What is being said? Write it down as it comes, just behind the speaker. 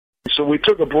So we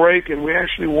took a break, and we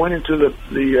actually went into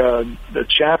the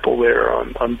chapel there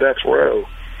on Beth Row,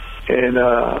 and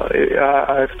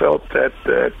I felt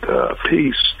that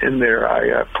peace in there.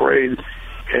 I prayed,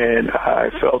 and I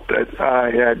felt that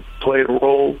I had played a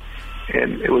role,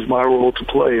 and it was my role to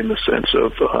play in the sense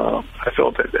of I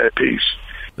felt at peace.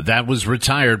 That was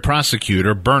retired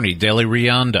prosecutor Bernie De La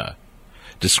Rionda,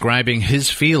 describing his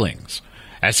feelings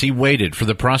as he waited for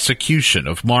the prosecution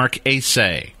of Mark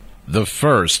Asay, the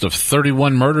first of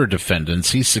 31 murder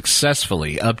defendants he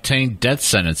successfully obtained death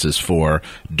sentences for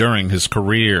during his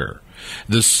career.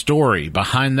 The story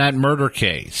behind that murder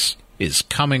case is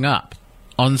coming up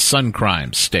on Sun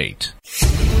Crime State.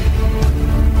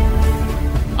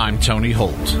 I'm Tony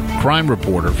Holt, crime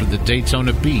reporter for the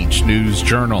Daytona Beach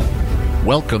News-Journal.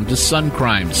 Welcome to Sun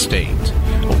Crime State,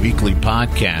 a weekly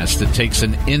podcast that takes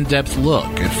an in-depth look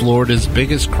at Florida's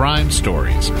biggest crime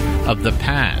stories of the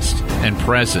past and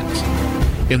present.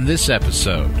 In this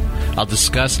episode, I'll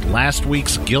discuss last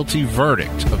week's guilty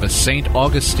verdict of a St.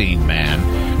 Augustine man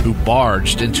who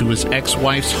barged into his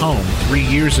ex-wife's home 3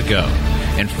 years ago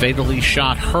and fatally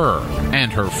shot her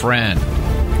and her friend.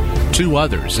 2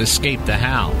 others escaped the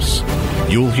house.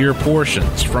 You'll hear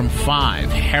portions from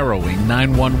 5 harrowing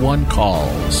 911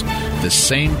 calls, the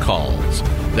same calls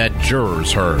that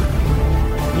jurors heard.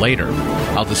 Later,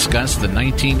 I'll discuss the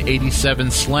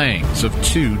 1987 slayings of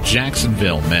 2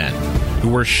 Jacksonville men who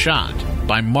were shot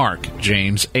by Mark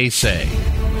James Asay.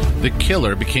 The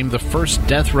killer became the first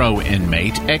death row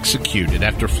inmate executed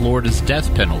after Florida's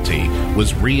death penalty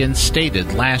was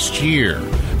reinstated last year,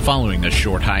 following a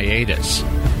short hiatus.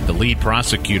 The lead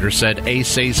prosecutor said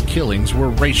Asay's killings were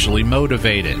racially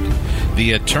motivated.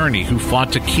 The attorney who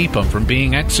fought to keep him from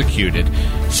being executed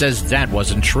says that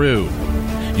wasn't true.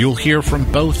 You'll hear from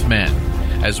both men,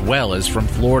 as well as from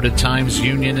Florida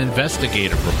Times-Union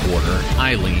investigative reporter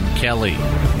Eileen Kelley.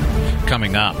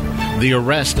 Coming up, the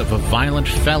arrest of a violent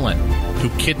felon who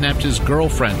kidnapped his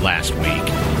girlfriend last week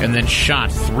and then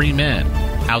shot 3 men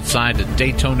outside a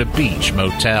Daytona Beach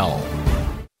motel.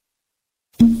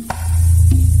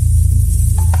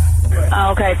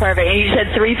 Okay, perfect. And you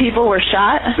said 3 people were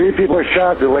shot? 3 people were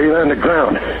shot. They're laying on the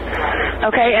ground.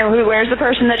 Okay, and where's the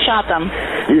person that shot them?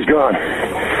 He's gone.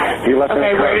 He left in a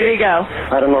car. Okay, where did he go?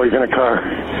 I don't know. He's in a car.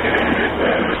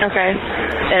 Okay.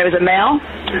 And it was a male?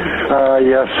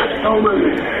 Yes.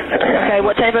 Okay,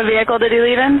 what type of vehicle did he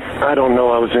leave in? I don't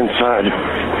know. I was inside.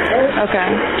 Okay.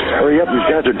 Hurry up. These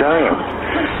guys are dying.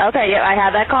 Okay, yeah, I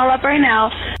have that call up right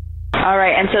now. All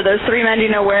right, and so those 3 men, do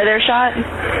you know where they're shot?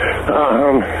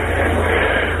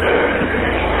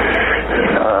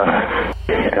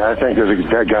 I think there's a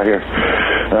dead guy here.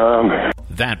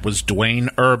 That was Dwayne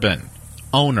Urban,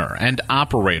 owner and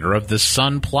operator of the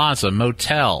Sun Plaza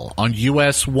Motel on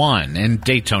US 1 in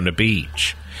Daytona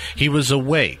Beach. He was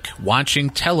awake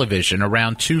watching television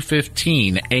around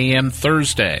 2:15 a.m.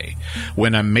 Thursday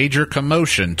when a major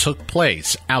commotion took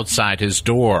place outside his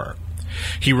door.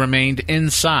 He remained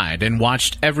inside and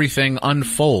watched everything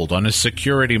unfold on his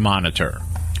security monitor.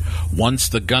 Once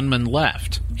the gunman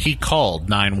left, he called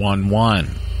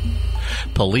 911.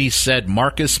 Police said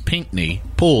Marcus Pinckney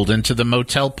pulled into the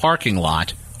motel parking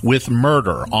lot with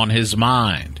murder on his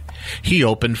mind. He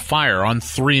opened fire on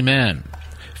 3 men,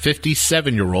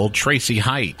 57-year-old Tracy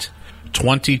Height,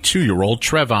 22-year-old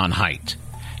Trevon Height,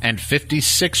 and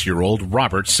 56-year-old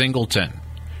Robert Singleton.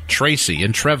 Tracy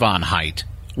and Trevon Height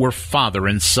were father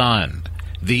and son.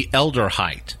 The elder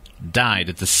Height died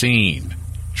at the scene.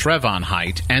 Trevon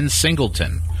Height and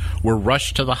Singleton were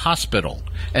rushed to the hospital,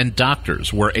 and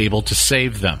doctors were able to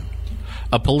save them.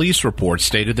 A police report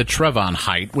stated that Trevon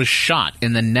Height was shot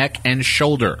in the neck and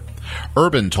shoulder.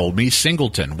 Urban told me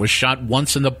Singleton was shot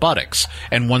once in the buttocks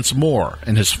and once more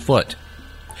in his foot.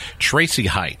 Tracy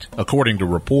Height, according to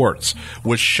reports,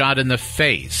 was shot in the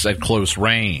face at close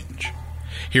range.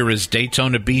 Here is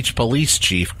Daytona Beach Police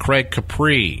Chief Craig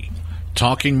Capri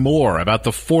talking more about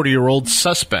the 40-year-old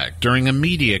suspect during a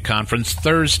media conference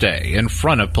Thursday in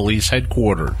front of police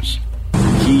headquarters.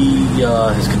 He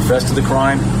has confessed to the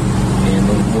crime, and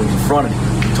when we confronted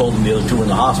him, he told them the other 2 were in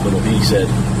the hospital. He said,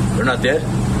 they're not dead.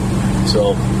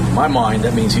 So, in my mind,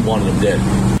 that means he wanted them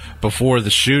dead. Before the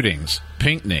shootings,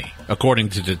 Pinckney, according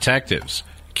to detectives,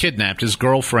 kidnapped his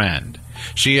girlfriend.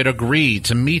 She had agreed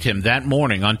to meet him that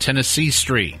morning on Tennessee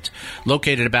Street,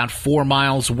 located about 4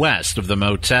 miles west of the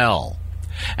motel.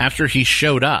 After he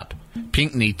showed up,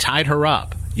 Pinckney tied her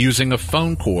up using a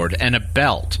phone cord and a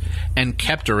belt and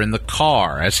kept her in the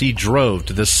car as he drove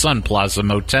to the Sun Plaza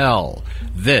Motel.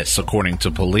 This, according to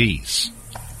police.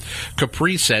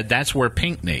 Capri said that's where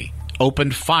Pinckney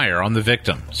opened fire on the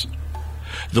victims.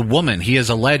 The woman he is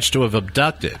alleged to have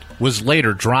abducted was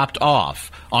later dropped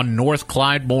off on North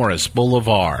Clyde Morris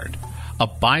Boulevard. A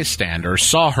bystander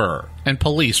saw her, and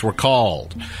police were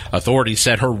called. Authorities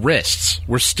said her wrists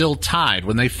were still tied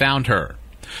when they found her.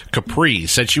 Capri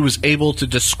said she was able to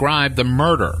describe the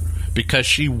murder because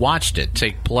she watched it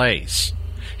take place.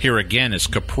 Here again is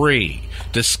Capri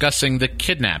discussing the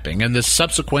kidnapping and the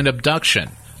subsequent abduction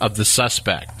of the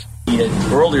suspect. He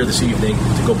had, earlier this evening,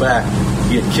 to go back,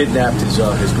 he had kidnapped his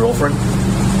girlfriend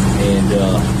and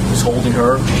was holding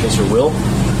her against her will.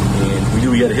 And we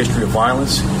knew he had a history of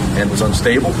violence and was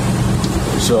unstable.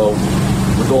 So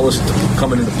with all this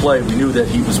coming into play, we knew that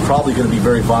he was probably going to be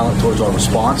very violent towards our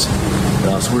response.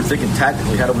 So we were thinking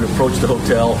tactically, how do we approach the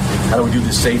hotel? How do we do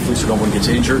this safely so no one gets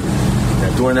injured?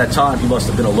 And during that time, he must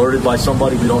have been alerted by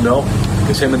somebody, we don't know,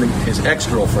 because him and his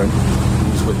ex-girlfriend,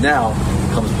 who he's with now,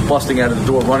 comes busting out of the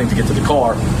door running to get to the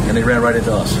car, and they ran right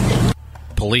into us.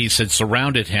 Police had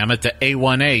surrounded him at the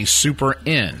A1A Super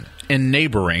Inn in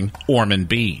neighboring Ormond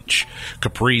Beach.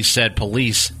 Capri said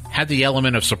police had the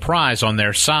element of surprise on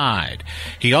their side.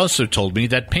 He also told me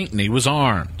that Pinckney was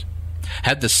armed.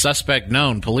 Had the suspect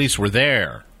known police were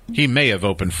there, he may have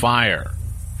opened fire.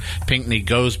 Pinckney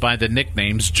goes by the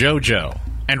nicknames Jojo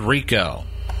and Rico.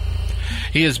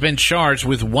 He has been charged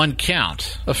with 1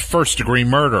 count of first-degree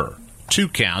murder, 2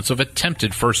 counts of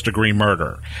attempted first-degree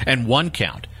murder, and 1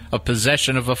 count of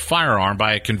possession of a firearm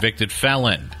by a convicted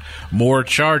felon. More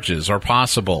charges are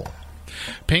possible.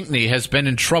 Pinckney has been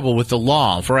in trouble with the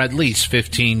law for at least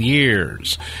 15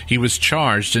 years. He was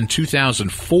charged in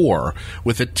 2004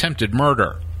 with attempted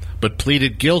murder, but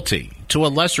pleaded guilty to a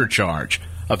lesser charge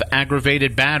of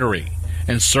aggravated battery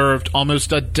and served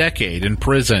almost a decade in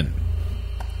prison.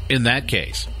 In that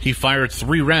case, he fired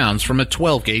 3 rounds from a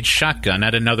 12-gauge shotgun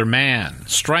at another man,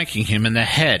 striking him in the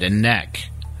head and neck.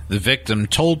 The victim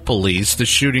told police the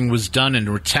shooting was done in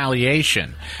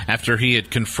retaliation after he had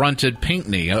confronted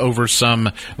Pinckney over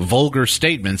some vulgar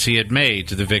statements he had made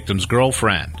to the victim's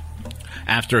girlfriend.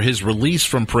 After his release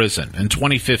from prison in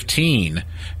 2015,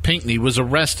 Pinckney was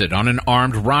arrested on an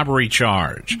armed robbery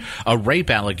charge. A rape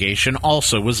allegation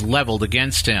also was leveled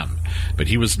against him, but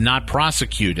he was not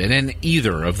prosecuted in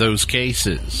either of those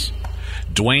cases.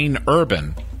 Dwayne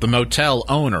Urban, the motel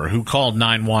owner who called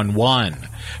 911,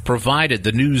 provided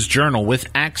the News Journal with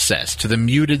access to the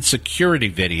muted security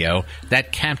video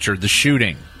that captured the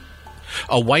shooting.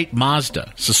 A white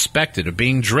Mazda, suspected of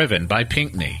being driven by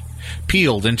Pinckney,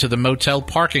 peeled into the motel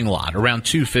parking lot around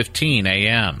 2:15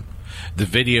 a.m. The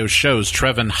video shows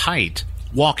Trevin Height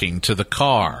walking to the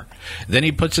car. Then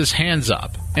he puts his hands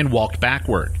up and walked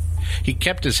backward. He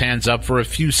kept his hands up for a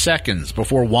few seconds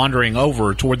before wandering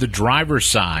over toward the driver's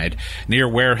side near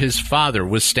where his father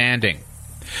was standing.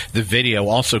 The video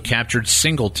also captured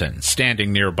Singleton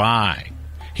standing nearby.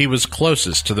 He was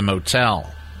closest to the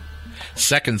motel.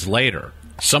 Seconds later,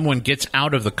 someone gets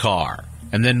out of the car,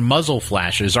 and then muzzle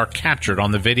flashes are captured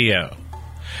on the video.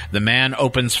 The man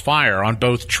opens fire on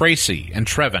both Tracy and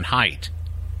Trevin Height.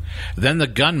 Then the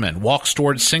gunman walks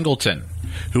towards Singleton,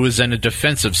 who is in a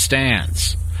defensive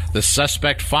stance. The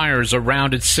suspect fires a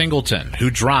round at Singleton, who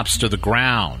drops to the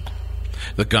ground.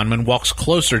 The gunman walks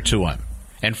closer to him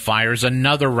and fires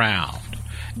another round.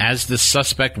 As the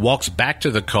suspect walks back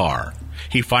to the car,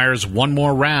 he fires one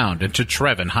more round into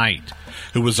Trevin Height,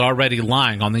 who was already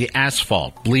lying on the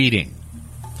asphalt, bleeding.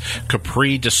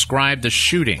 Capri described the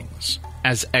shootings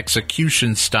as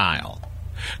execution style.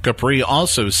 Capri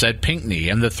also said Pinckney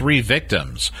and the 3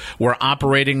 victims were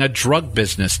operating a drug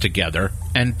business together,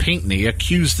 and Pinckney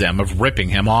accused them of ripping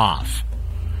him off.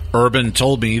 Urban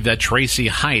told me that Tracy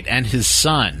Height and his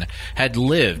son had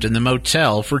lived in the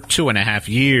motel for 2.5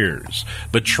 years,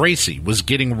 but Tracy was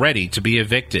getting ready to be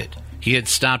evicted. He had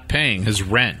stopped paying his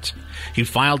rent. He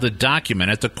filed a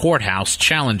document at the courthouse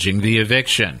challenging the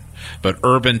eviction, but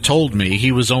Urban told me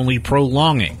he was only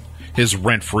prolonging his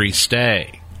rent-free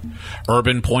stay.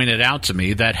 Urban pointed out to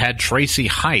me that had Tracy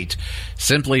Height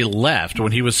simply left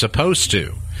when he was supposed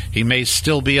to, he may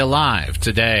still be alive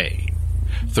today.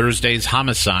 Thursday's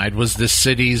homicide was the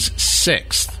city's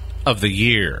 6th of the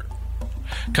year.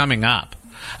 Coming up,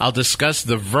 I'll discuss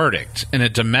the verdict in a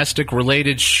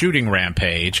domestic-related shooting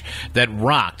rampage that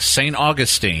rocked St.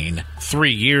 Augustine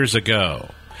 3 years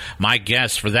ago. My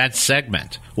guest for that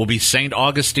segment will be St.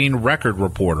 Augustine Record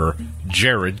reporter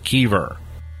Jared Keever.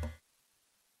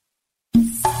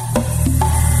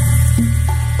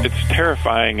 It's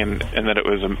terrifying in that it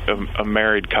was a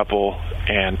married couple,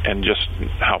 and just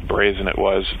how brazen it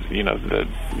was, you know,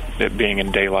 it being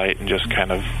in daylight and just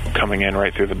kind of coming in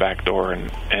right through the back door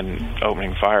and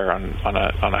opening fire on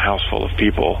a house full of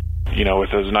people. you know,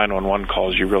 with those 911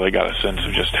 calls, you really got a sense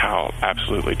of just how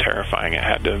absolutely terrifying it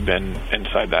had to have been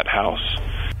inside that house.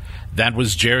 That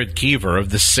was Jared Keever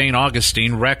of the St.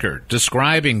 Augustine Record,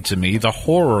 describing to me the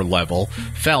horror level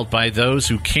felt by those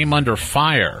who came under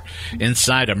fire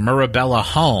inside a Mirabella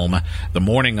home the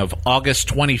morning of August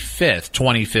 25th,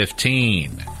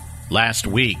 2015. Last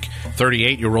week,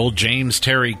 38-year-old James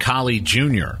Terry Colley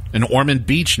Jr., an Ormond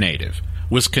Beach native,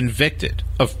 was convicted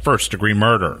of first-degree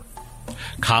murder.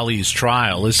 Colley's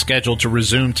trial is scheduled to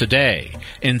resume today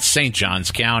in St.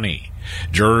 Johns County.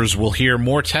 Jurors will hear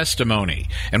more testimony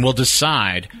and will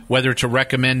decide whether to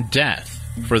recommend death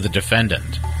for the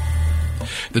defendant.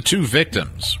 The two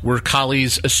victims were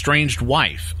Colley's estranged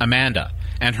wife, Amanda,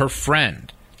 and her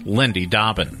friend, Lindy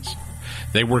Dobbins.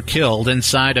 They were killed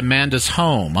inside Amanda's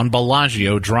home on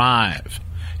Bellagio Drive.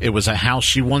 It was a house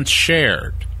she once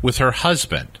shared with her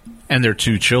husband and their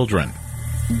two children.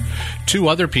 Two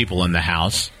other people in the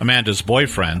house, Amanda's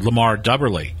boyfriend, Lamar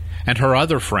Dubberly, and her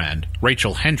other friend,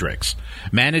 Rachel Hendricks,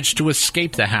 managed to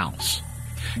escape the house.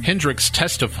 Hendricks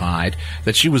testified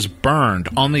that she was burned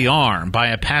on the arm by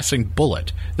a passing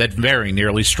bullet that very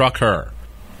nearly struck her.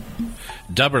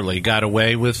 Dubberly got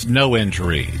away with no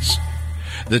injuries.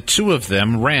 The two of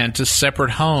them ran to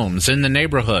separate homes in the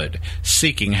neighborhood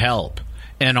seeking help.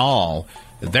 In all,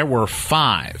 there were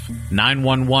 5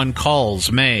 911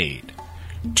 calls made.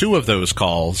 2 of those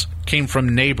calls came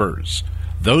from neighbors.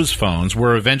 Those phones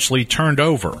were eventually turned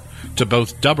over to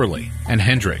both Dubberly and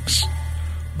Hendricks.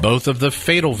 Both of the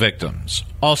fatal victims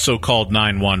also called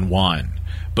 911,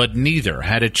 but neither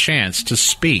had a chance to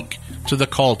speak to the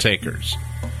call takers.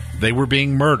 They were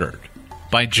being murdered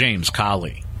by James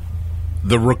Colley.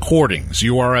 The recordings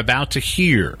you are about to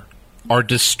hear are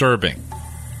disturbing.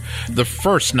 The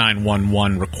first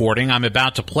 911 recording I'm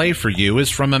about to play for you is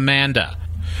from Amanda.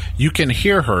 You can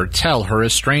hear her tell her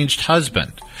estranged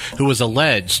husband, who was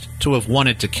alleged to have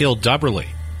wanted to kill Dubberly,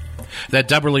 that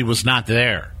Dubberly was not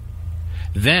there.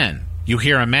 Then you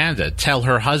hear Amanda tell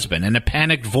her husband in a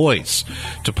panicked voice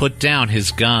to put down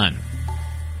his gun.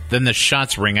 Then the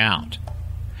shots ring out.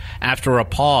 After a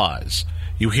pause,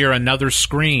 you hear another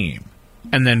scream,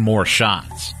 and then more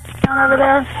shots. Down over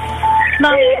there. No,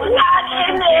 he's not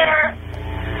in there.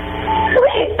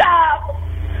 Please stop.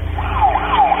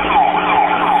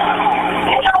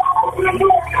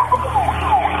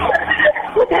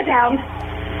 Put that down.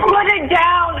 Put it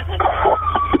down.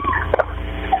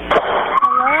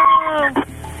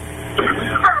 hello.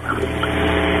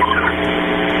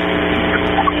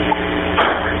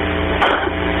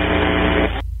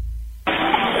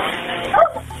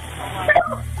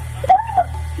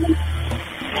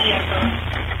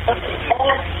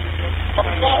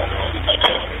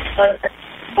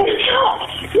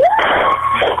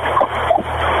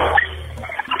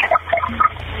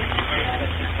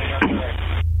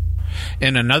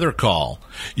 In another call,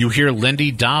 you hear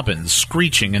Lindy Dobbins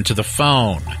screeching into the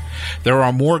phone. There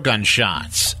are more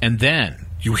gunshots, and then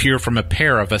you hear from a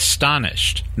pair of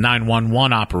astonished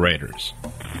 911 operators.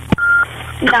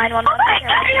 911.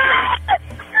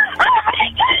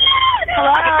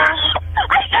 Hello?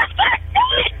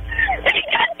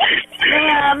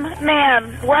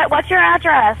 Ma'am, what's your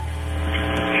address?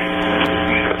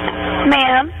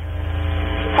 Ma'am?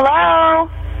 Hello?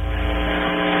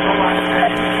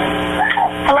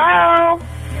 Hello?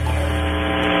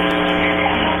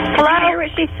 Hello? Did you hear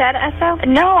what she said, Esso?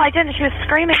 No, I didn't. She was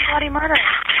screaming bloody murder.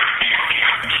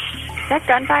 Is that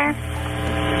gunfire?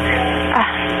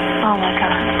 Oh my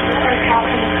God.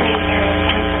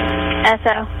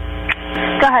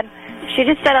 Esso. Go ahead. She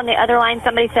just said on the other line,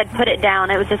 somebody said put it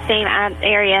down. It was the same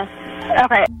area.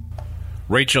 Okay.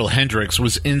 Rachel Hendricks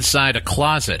was inside a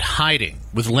closet hiding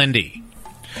with Lindy.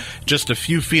 Just a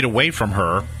few feet away from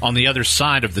her, on the other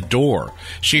side of the door,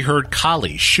 she heard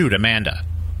Colley shoot Amanda.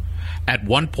 At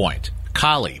one point,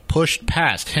 Colley pushed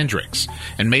past Hendricks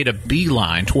and made a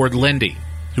beeline toward Lindy,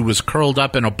 who was curled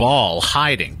up in a ball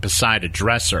hiding beside a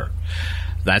dresser.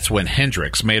 That's when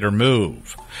Hendricks made her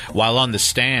move. While on the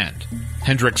stand,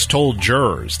 Hendricks told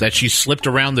jurors that she slipped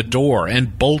around the door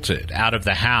and bolted out of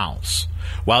the house.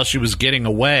 While she was getting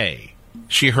away,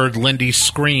 she heard Lindy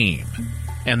scream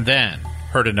and then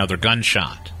heard another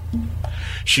gunshot.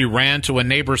 She ran to a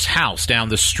neighbor's house down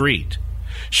the street.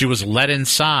 She was led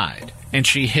inside, and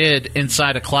she hid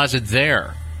inside a closet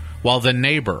there while the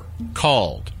neighbor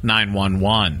called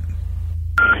 911.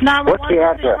 911, What's the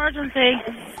address?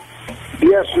 Emergency.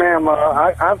 Yes, ma'am.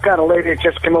 I've got a lady that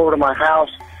just came over to my house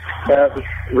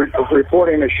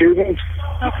reporting a shooting.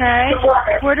 Okay.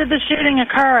 Where did the shooting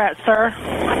occur at, sir?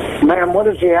 Ma'am, what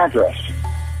is the address?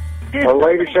 A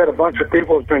lady said a bunch of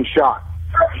people have been shot.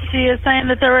 She is saying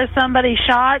that there was somebody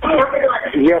shot?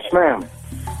 Yes, ma'am.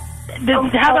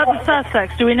 How about the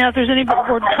suspects? Do we know if there's any?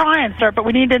 We're trying, sir, but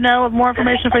we need to know more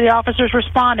information for the officers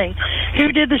responding.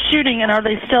 Who did the shooting, and are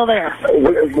they still there?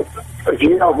 Do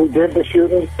you know who did the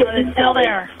shooting? Are they still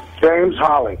there? James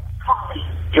Colley.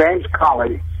 James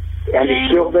Colley. And he's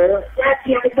still there?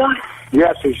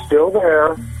 Yes, he's still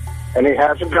there, and he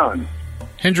has a gun.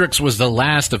 Hendricks was the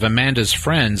last of Amanda's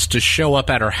friends to show up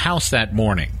at her house that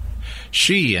morning.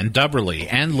 She and Dubberly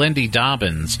and Lindy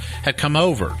Dobbins had come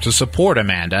over to support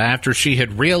Amanda after she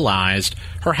had realized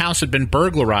her house had been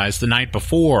burglarized the night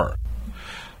before.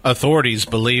 Authorities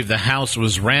believe the house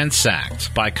was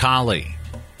ransacked by Colley.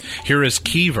 Here is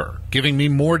Keever giving me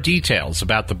more details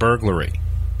about the burglary.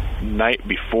 Night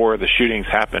before the shootings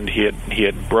happened, he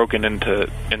had broken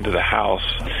into the house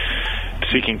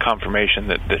seeking confirmation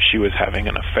that she was having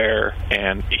an affair,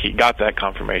 and he got that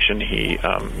confirmation. He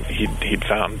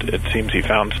found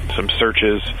some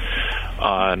searches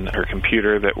on her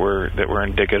computer that were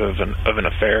indicative of an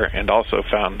affair, and also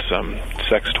found some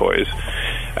sex toys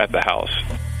at the house.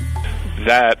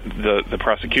 That the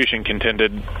prosecution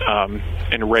contended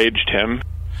enraged him.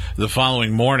 The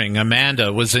following morning,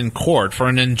 Amanda was in court for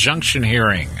an injunction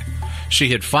hearing. She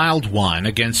had filed one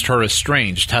against her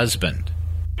estranged husband.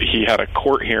 He had a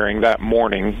court hearing that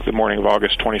morning, the morning of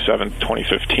August 27th,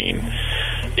 2015.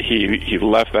 He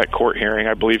left that court hearing.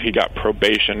 I believe he got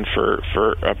probation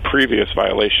for a previous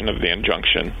violation of the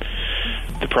injunction.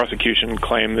 The prosecution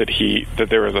claimed that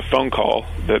there was a phone call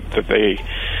that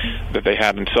they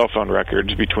had in cell phone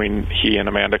records between he and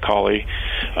Amanda Colley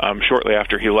shortly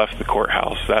after he left the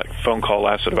courthouse. That phone call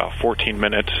lasted about 14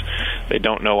 minutes. They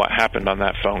don't know what happened on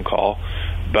that phone call,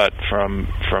 but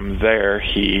from there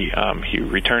he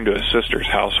returned to his sister's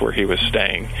house where he was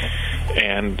staying,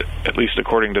 and at least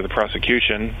according to the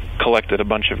prosecution, collected a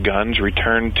bunch of guns,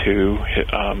 returned to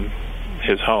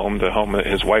his home, the home that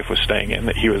his wife was staying in,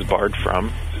 that he was barred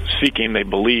from, seeking, they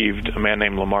believed, a man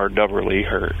named Lamar Dubberly,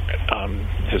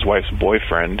 his wife's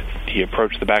boyfriend. He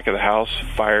approached the back of the house,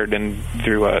 fired in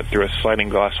through a sliding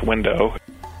glass window.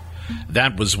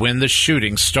 That was when the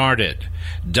shooting started.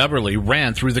 Dubberly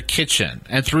ran through the kitchen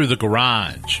and through the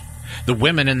garage. The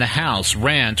women in the house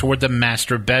ran toward the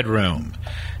master bedroom,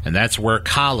 and that's where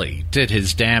Colley did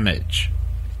his damage.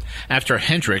 After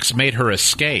Hendricks made her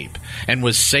escape and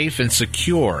was safe and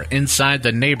secure inside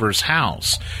the neighbor's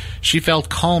house, she felt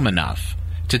calm enough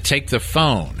to take the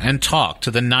phone and talk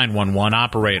to the 911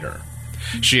 operator.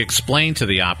 She explained to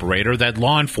the operator that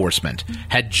law enforcement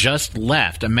had just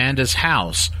left Amanda's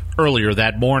house earlier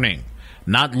that morning,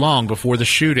 not long before the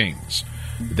shootings.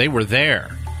 They were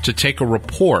there to take a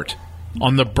report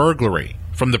on the burglary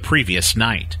from the previous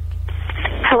night.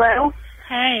 Hello?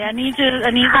 Hey, I need a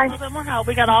little bit more help.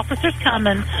 We got officers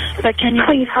coming, but can you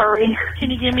please hurry? Can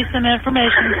you give me some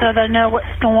information so that I know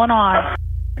what's going on?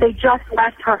 They just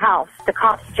left her house. The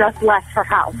cops just left her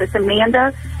house. It's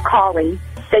Amanda Colley.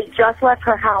 They just left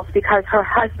her house because her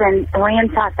husband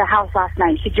ransacked the house last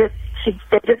night. They just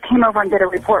came over and did a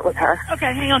report with her.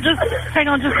 Okay, hang on just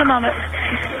a moment.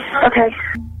 Okay.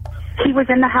 He was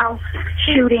in the house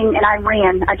shooting, and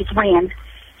I just ran.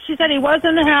 She said he was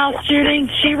in the house shooting.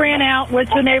 She ran out, went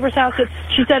to a neighbor's house.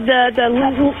 She said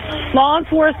the law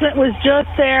enforcement was just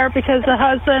there because the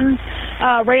husband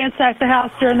ransacked the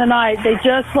house during the night. They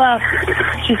just left,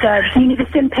 she said. You need to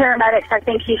send paramedics. I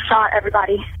think he shot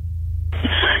everybody.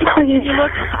 Please.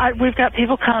 Look, we've got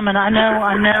people coming. I know.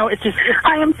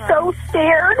 I am so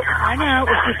scared. I know.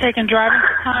 It's just taking driving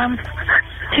time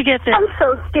to get there. I'm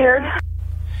so scared.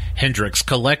 Hendricks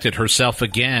collected herself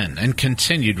again and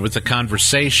continued with the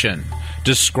conversation,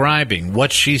 describing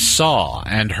what she saw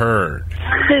and heard.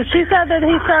 She said that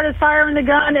he started firing the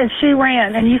gun and she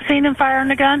ran. And you seen him firing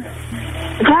the gun?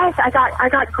 Yes, I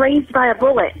got grazed by a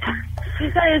bullet. She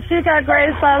said she got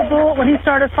grazed by a bullet when he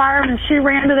started firing, and she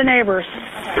ran to the neighbors.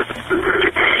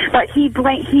 But he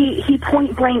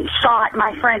point blank shot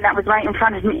my friend that was right in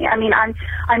front of me. I mean, I'm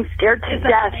scared to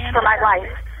death for my life.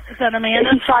 Is that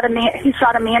Amanda? He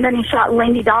shot Amanda, and he shot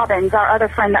Lindy Dobbins, our other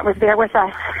friend that was there with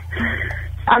us.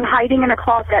 I'm hiding in a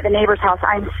closet at the neighbor's house.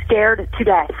 I'm scared to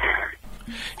death.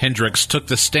 Hendricks took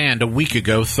the stand a week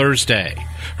ago Thursday.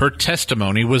 Her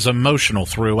testimony was emotional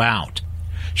throughout.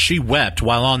 She wept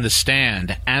while on the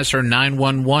stand as her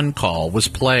 911 call was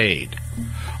played.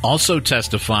 Also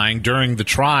testifying during the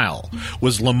trial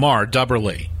was Lamar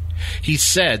Dubberly. He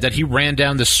said that he ran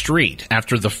down the street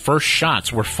after the first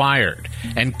shots were fired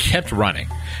and kept running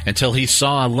until he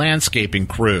saw a landscaping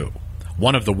crew.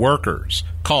 One of the workers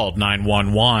called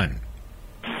 911.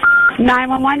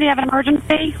 911, do you have an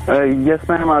emergency? Yes,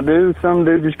 ma'am, I do. Some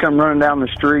dude just come running down the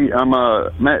street.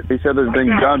 He said there's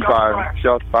been gunfire,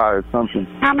 shots fired, something.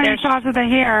 How many shots did they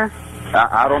hear?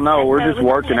 I don't know. We're just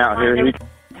working out here.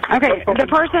 Okay, the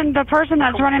person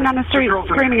that's running down the street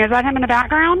screaming, is that him in the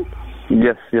background?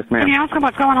 Yes, ma'am. Can you ask him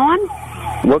what's going on?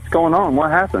 What's going on?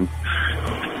 What happened?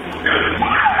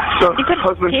 So,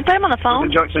 can you put him on the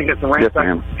phone? Yes,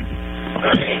 ma'am.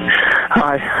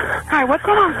 Hi, what's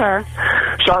going on, sir?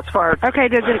 Shots fired. Okay,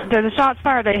 did the shots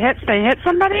fired? They hit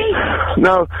somebody?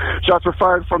 No, shots were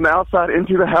fired from the outside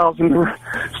into the house and were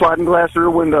sliding glass through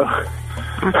the window.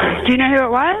 Okay. Do you know who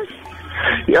it was?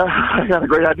 Yeah, I got a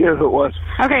great idea who it was.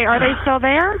 Okay, are they still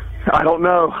there? I don't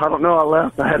know. I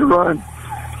left. I had to run.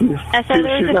 I said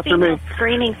there was a female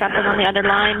screaming something on the other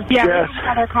line. Yeah, yes. We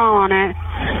had their call on it.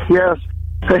 Yes.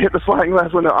 They hit the sliding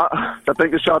glass window. I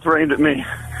think the shots were aimed at me.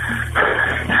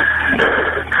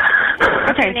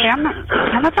 Okay, Sam,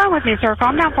 on the phone with me, sir.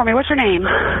 Calm down for me. What's your name?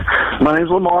 My name's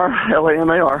Lamar,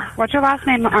 Lamar. What's your last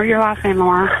name,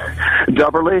 Lamar?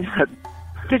 Dubberly.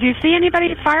 Did you see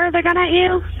anybody fire the gun at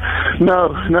you?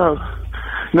 No,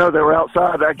 they were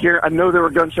outside. I know there were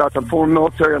gunshots. I'm former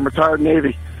military. I'm retired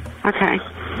Navy. Okay.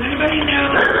 Anybody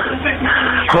know?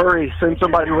 Hurry, send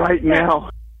somebody right now.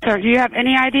 Sir, do you have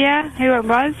any idea who it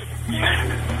was?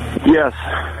 Yes.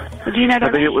 Do you know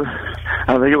I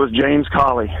think it was James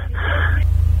Colley.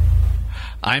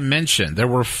 I mentioned there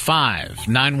were 5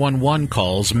 911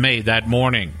 calls made that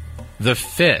morning. The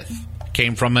 5th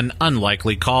came from an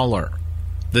unlikely caller,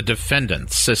 the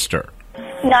defendant's sister.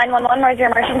 911, where's your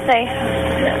emergency?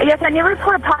 Yes, I need to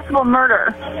report a possible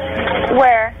murder.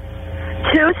 Where?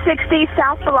 260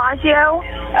 South Bellagio.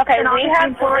 Okay, we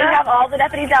have all the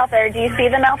deputies out there. Do you see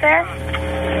them out there?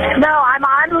 No,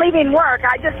 I'm leaving work.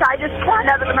 I just found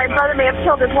out that my brother may have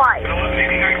killed his wife.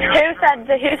 Who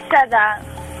said that?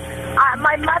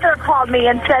 My mother called me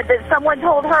and said that someone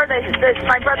told her that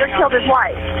my brother killed his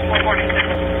wife.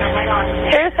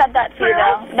 Who said that to you,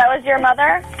 though? That was your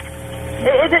mother?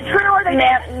 Is it true or they?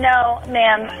 No,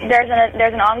 ma'am.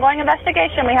 There's an ongoing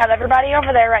investigation. We have everybody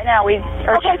over there right now.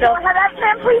 Okay, so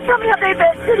ma'am, please tell me how did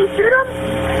he shoot him?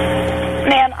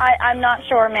 Ma'am, I'm not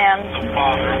sure, ma'am.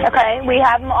 Okay, we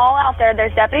have them all out there.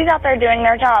 There's deputies out there doing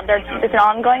their job. It's an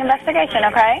ongoing investigation,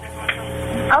 okay?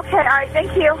 Okay, all right,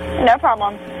 thank you. No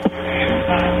problem.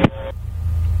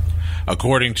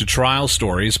 According to trial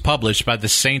stories published by the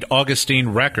St. Augustine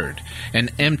Record,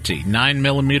 an empty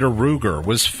 9mm Ruger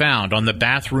was found on the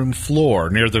bathroom floor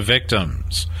near the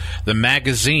victims. The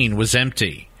magazine was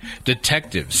empty.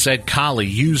 Detectives said Colley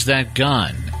used that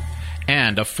gun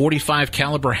and a .45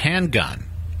 caliber handgun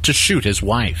to shoot his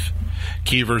wife.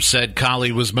 Keever said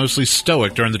Colley was mostly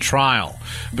stoic during the trial,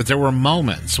 but there were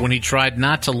moments when he tried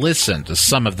not to listen to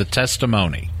some of the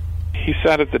testimony. He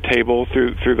sat at the table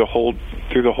through the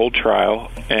whole trial,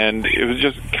 and it was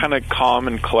just kind of calm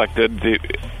and collected.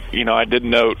 I did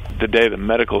note the day the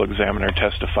medical examiner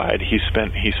testified, he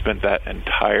spent that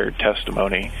entire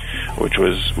testimony, which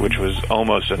was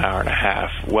almost an hour and a half,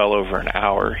 well over an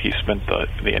hour. He spent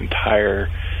the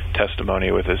entire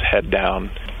testimony with his head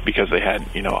down because they had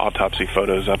autopsy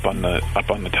photos up on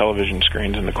the television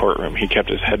screens in the courtroom. He kept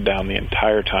his head down the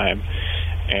entire time,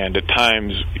 and at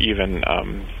times even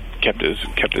kept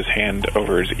his hand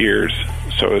over his ears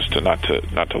so as to not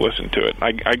to listen to it.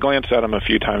 I glanced at him a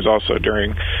few times also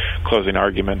during closing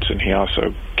arguments, and he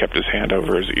also kept his hand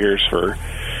over his ears for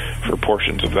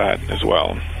portions of that as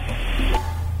well.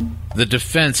 The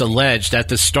defense alleged at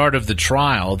the start of the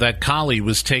trial that Colley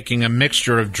was taking a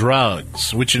mixture of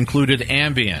drugs, which included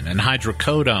Ambien and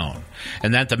hydrocodone,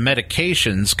 and that the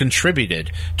medications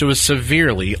contributed to a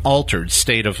severely altered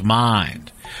state of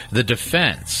mind. The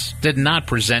defense did not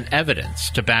present evidence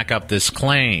to back up this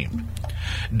claim.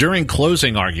 During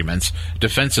closing arguments,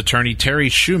 defense attorney Terry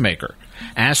Shoemaker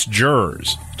asked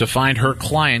jurors to find her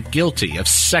client guilty of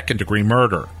second-degree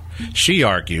murder. She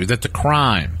argued that the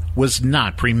crime was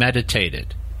not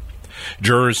premeditated.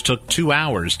 Jurors took 2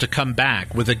 hours to come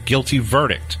back with a guilty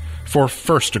verdict for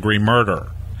first-degree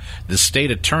murder. The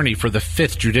state attorney for the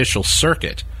 5th Judicial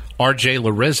Circuit, R.J.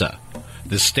 Larissa,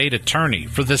 the state attorney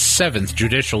for the 7th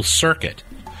Judicial Circuit,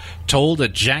 told a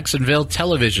Jacksonville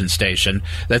television station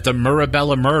that the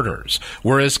Murabella murders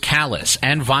were as callous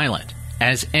and violent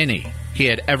as any he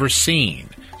had ever seen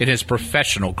in his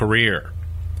professional career.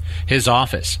 His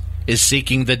office is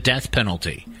seeking the death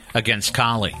penalty against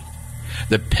Colley.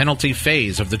 The penalty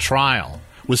phase of the trial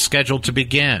was scheduled to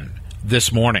begin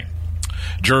this morning.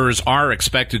 Jurors are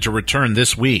expected to return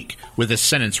this week with a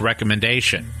sentence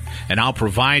recommendation, and I'll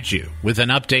provide you with an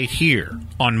update here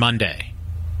on Monday.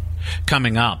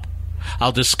 Coming up,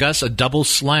 I'll discuss a double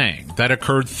slang that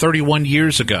occurred 31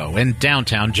 years ago in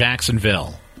downtown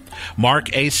Jacksonville. Mark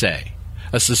Asay,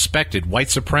 a suspected white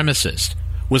supremacist,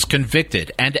 was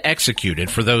convicted and executed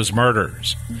for those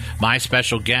murders. My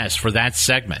special guest for that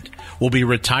segment will be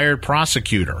retired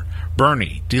prosecutor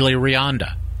Bernie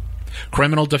Rionda,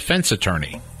 criminal defense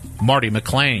attorney Martin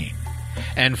McClain,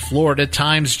 and Florida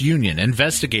Times-Union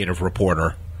investigative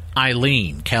reporter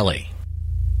Eileen Kelley.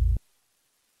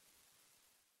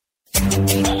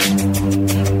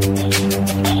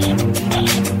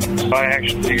 I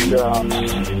actually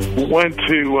went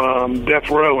to death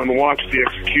row and watched the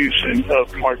execution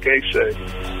of Mark Asay.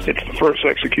 It's the first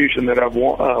execution that I've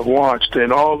watched,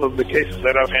 and all of the cases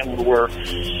that I've handled where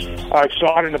I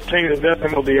sought and obtained the death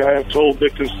penalty, I have told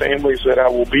victims' families that I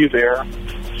will be there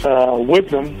with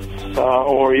them,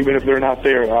 or even if they're not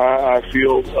there. I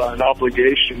feel an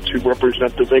obligation to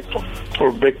represent the victim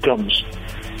or victims.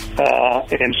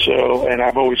 And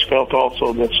I've always felt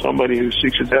also that somebody who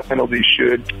seeks a death penalty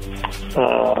should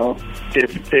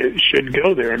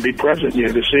go there and be present,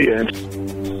 to see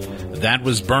it. That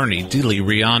was Bernie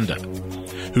Rionda,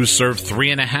 who served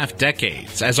 3.5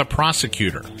 decades as a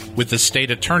prosecutor with the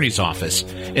state attorney's office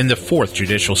in the 4th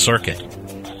Judicial Circuit.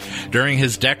 During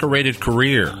his decorated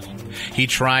career, he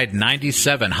tried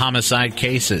 97 homicide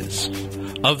cases.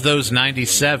 Of those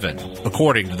 97,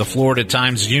 according to the Florida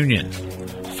Times-Union,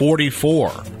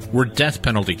 44 were death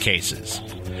penalty cases.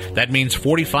 That means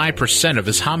 45% of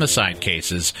his homicide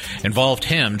cases involved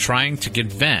him trying to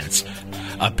convince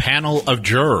a panel of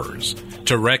jurors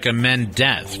to recommend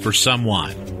death for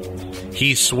someone.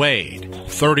 He swayed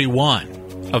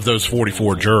 31 of those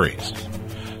 44 juries.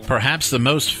 Perhaps the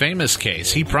most famous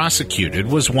case he prosecuted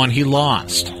was one he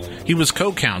lost. He was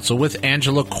co-counsel with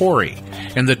Angela Corey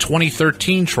in the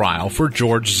 2013 trial for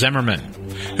George Zimmerman,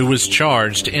 who was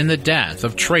charged in the death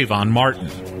of Trayvon Martin.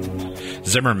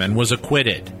 Zimmerman was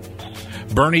acquitted.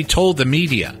 Bernie told the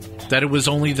media that it was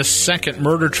only the second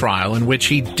murder trial in which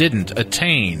he didn't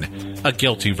attain a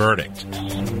guilty verdict.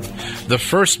 The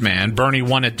first man Bernie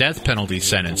won a death penalty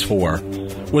sentence for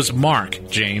was Mark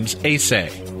James Asay.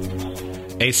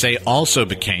 Asay also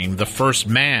became the first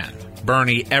man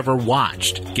Bernie ever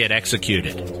watched get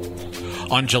executed.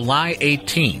 On July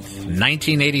 18th,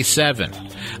 1987,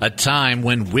 a time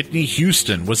when Whitney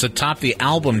Houston was atop the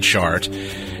album chart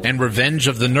and Revenge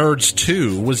of the Nerds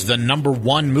 2 was the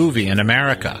 #1 movie in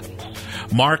America,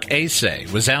 Mark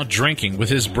Asay was out drinking with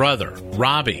his brother,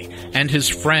 Robbie, and his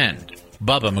friend,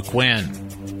 Bubba McQuinn.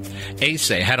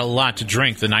 Asay had a lot to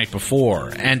drink the night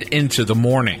before and into the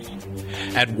morning.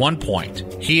 At one point,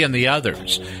 he and the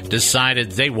others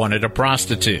decided they wanted a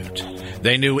prostitute.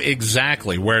 They knew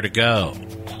exactly where to go.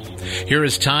 Here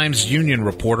is Times-Union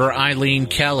reporter Eileen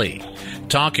Kelley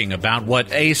talking about what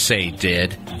Asay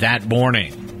did that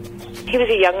morning. He was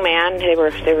a young man. They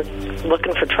were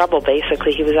looking for trouble,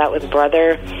 basically. He was out with a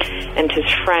brother and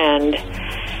his friend,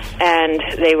 and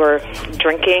they were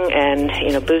drinking and,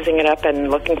 boozing it up and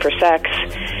looking for sex.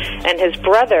 And his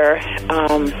brother,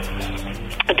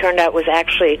 it turned out, was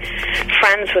actually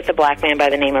friends with a black man by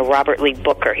the name of Robert Lee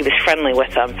Booker. He was friendly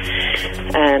with them.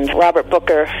 And Robert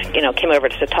Booker, came over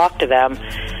to talk to them.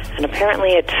 And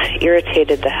apparently it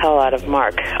irritated the hell out of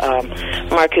Mark.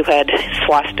 Mark, who had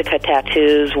swastika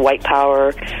tattoos, white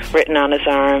power written on his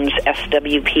arms,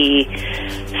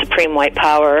 SWP, Supreme White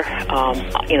Power,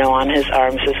 on his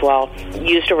arms as well,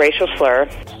 used a racial slur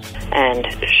and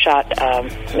shot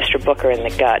Mr. Booker in the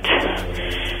gut.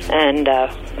 And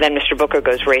then Mr. Booker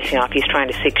goes racing off. He's trying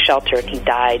to seek shelter, and he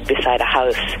died beside a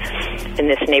house in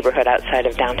this neighborhood outside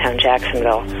of downtown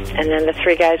Jacksonville. And then the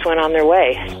three guys went on their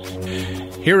way.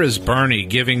 Here is Bernie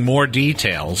giving more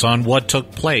details on what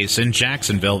took place in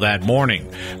Jacksonville that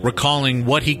morning, recalling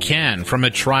what he can from a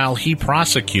trial he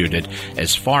prosecuted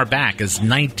as far back as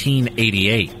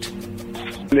 1988.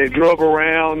 They drove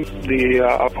around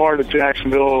a part of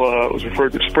Jacksonville, was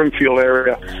referred to Springfield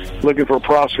area, looking for a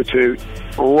prostitute.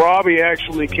 Robbie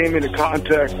actually came into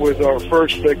contact with our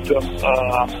first victim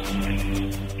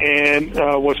and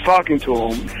was talking to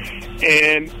him.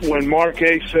 And when Mark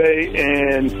Asay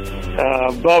and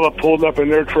Bubba pulled up in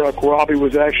their truck, Robbie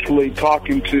was actually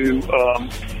talking to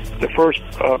the first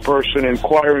person,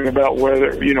 inquiring about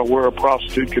whether, where a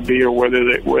prostitute could be or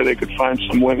where they could find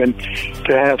some women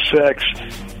to have sex.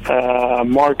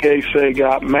 Mark Asay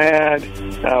got mad,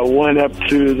 went up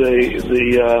to the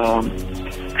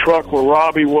truck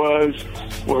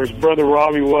where his brother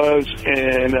Robbie was,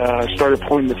 and started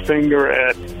pointing the finger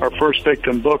at our first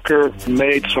victim, Booker,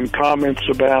 made some comments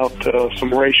about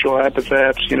some racial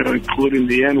epithets, including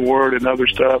the N-word and other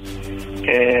stuff,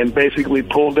 and basically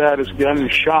pulled out his gun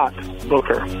and shot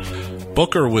Booker.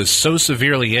 Booker was so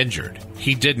severely injured,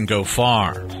 he didn't go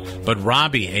far, but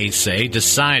Robbie Asay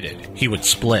decided he would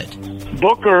split.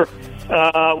 Booker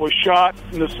was shot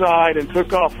in the side and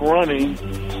took off running,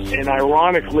 and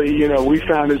ironically, we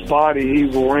found his body. He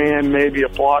ran maybe a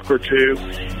block or two,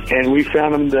 and we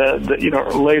found him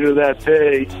later that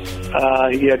day.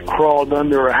 He had crawled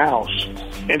under a house.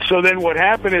 And so then what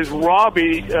happened is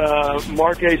Robbie,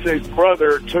 Mark Asay's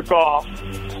brother, took off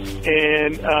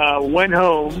and went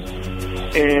home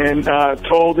and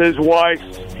told his wife.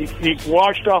 He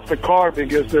washed off the car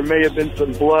because there may have been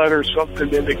some blood or something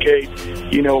to indicate,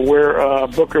 where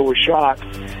Booker was shot.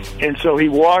 And so he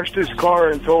washed his car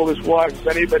and told his wife, if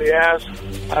anybody asks,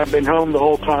 I've been home the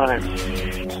whole time.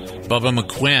 Bubba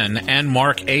McClain and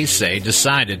Mark Asay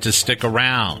decided to stick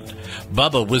around.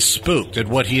 Bubba was spooked at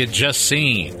what he had just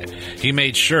seen. He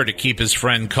made sure to keep his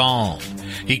friend calm.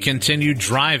 He continued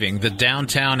driving the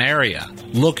downtown area,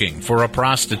 looking for a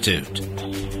prostitute.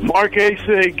 Mark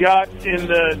Asay got in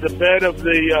the bed of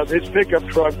his pickup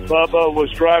truck. Bubba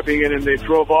was driving it, and they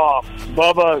drove off.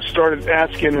 Bubba started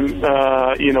asking him,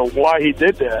 why he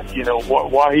did that,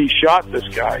 why he shot this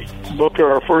guy.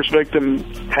 Booker, our first victim,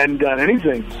 hadn't done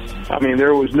anything. I mean,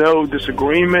 there was no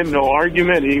disagreement, no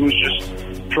argument. He was just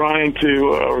trying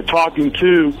to, talking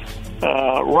to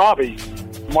Robbie.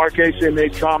 Mark Asay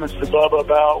made comments to Bubba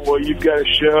about, well, you've got to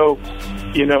show,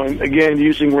 and again,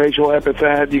 using racial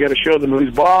epithet, you got to show them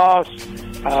who's boss.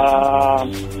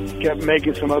 Kept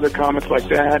making some other comments like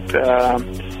that.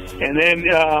 And then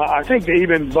I think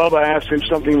even Bubba asked him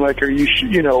something like, are you,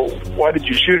 why did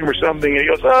you shoot him or something? And he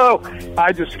goes, oh,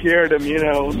 I just scared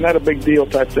him, not a big deal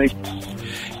type thing.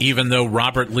 Even though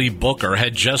Robert Lee Booker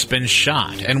had just been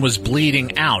shot and was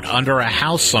bleeding out under a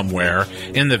house somewhere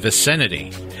in the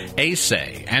vicinity,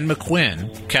 Asay and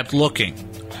McClain kept looking.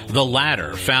 The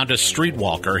latter found a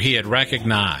streetwalker he had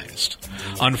recognized.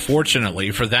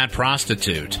 Unfortunately for that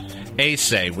prostitute,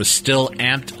 Asay was still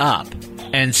amped up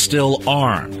and still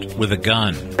armed with a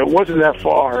gun. It wasn't that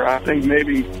far. I think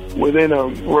maybe within a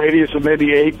radius of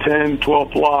maybe 8, 10,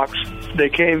 12 blocks, they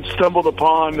stumbled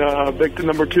upon victim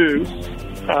number 2,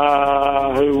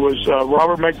 who was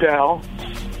Robert McDowell.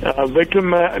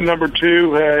 Victim number 2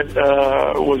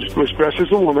 was dressed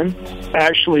as a woman.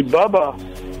 Actually, Bubba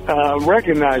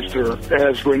recognized her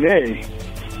as Renee,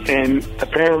 and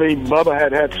apparently Bubba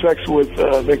had sex with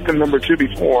victim number 2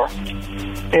 before.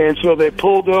 And so they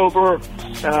pulled over.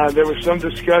 There was some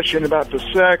discussion about the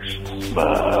sex.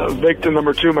 Victim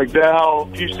number 2,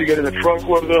 McDowell, used to get in the trunk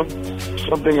with them.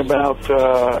 Something about,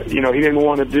 he didn't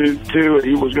want to do two.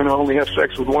 He was going to only have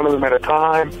sex with one of them at a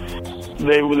time.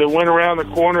 They went around the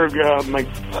corner.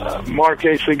 Mark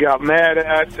Asay got mad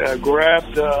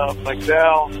grabbed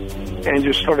McDowell and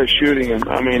just started shooting him.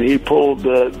 I mean, he pulled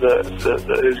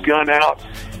his gun out,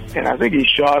 and I think he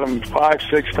shot him 5,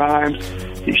 6 times.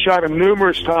 He shot him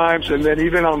numerous times, and then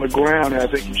even on the ground, I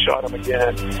think he shot him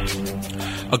again.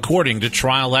 According to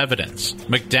trial evidence,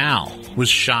 McDowell was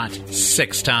shot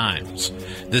 6 times.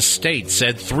 The state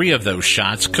said 3 of those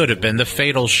shots could have been the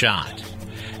fatal shot.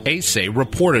 Asay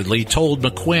reportedly told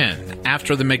McClain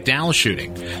after the McDowell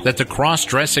shooting that the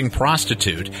cross-dressing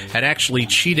prostitute had actually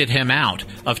cheated him out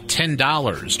of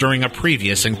 $10 during a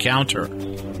previous encounter.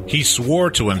 He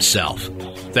swore to himself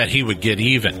that he would get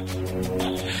even.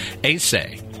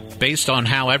 Asay, based on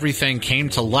how everything came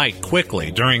to light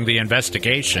quickly during the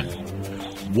investigation,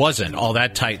 wasn't all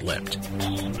that tight-lipped.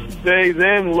 They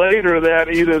then later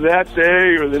either that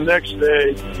day or the next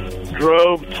day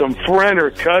drove some friend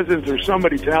or cousins or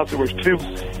somebody's house. There was 2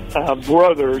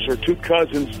 brothers or 2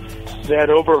 cousins that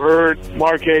overheard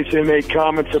Mark Asay make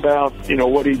comments about,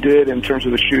 what he did in terms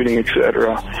of the shooting,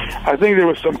 etc. I think there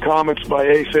was some comments by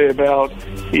Asay about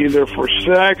either for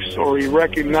sex or he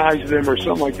recognized them or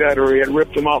something like that, or he had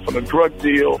ripped him off on a drug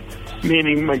deal,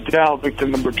 meaning McDowell,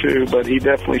 victim number 2, but he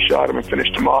definitely shot him and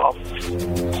finished him off.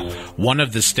 One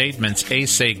of the statements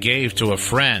Asay gave to a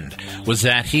friend was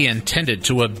that he intended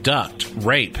to abduct,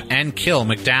 rape, and kill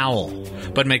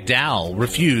McDowell, but McDowell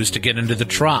refused to get into the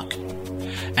truck.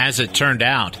 As it turned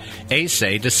out,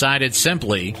 Asay decided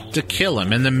simply to kill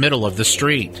him in the middle of the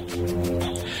street.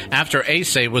 After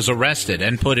Asay was arrested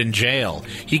and put in jail,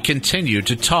 he continued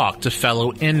to talk to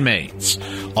fellow inmates.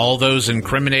 All those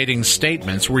incriminating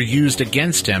statements were used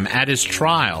against him at his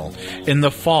trial in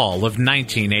the fall of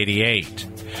 1988.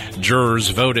 Jurors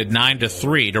voted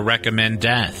 9-3 to recommend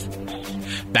death.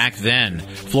 Back then,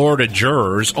 Florida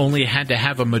jurors only had to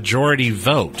have a majority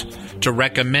vote to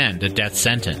recommend a death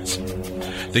sentence.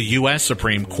 The U.S.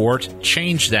 Supreme Court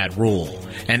changed that rule,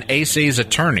 and Asay's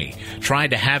attorney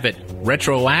tried to have it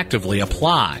retroactively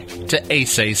apply to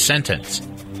Asay's sentence,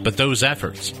 but those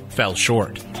efforts fell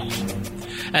short.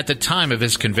 At the time of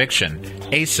his conviction,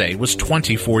 Asay was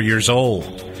 24 years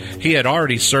old. He had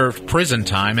already served prison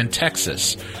time in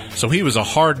Texas, so he was a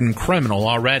hardened criminal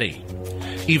already.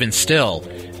 Even still,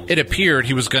 it appeared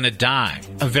he was going to die,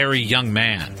 a very young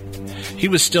man. He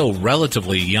was still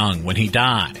relatively young when he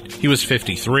died. He was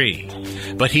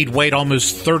 53, but he'd wait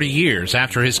almost 30 years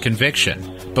after his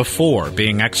conviction before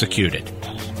being executed.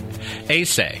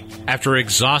 Asay, after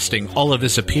exhausting all of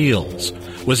his appeals,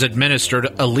 was administered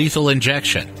a lethal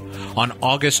injection on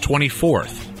August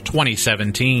 24th,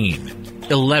 2017,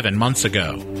 11 months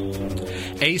ago.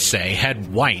 Asay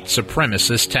had white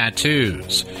supremacist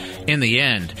tattoos. In the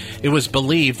end, it was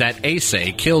believed that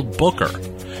Asay killed Booker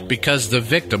because the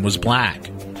victim was black.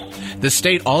 The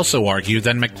state also argued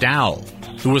that McDowell,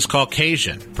 who was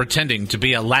Caucasian, pretending to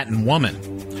be a Latin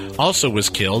woman, also was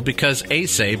killed because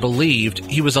Asay believed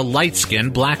he was a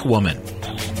light-skinned black woman.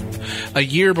 A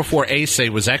year before Asay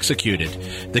was executed,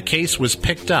 the case was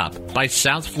picked up by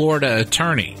South Florida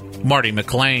attorney Martin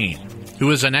McClain,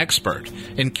 who is an expert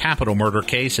in capital murder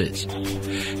cases.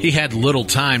 He had little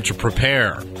time to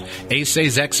prepare.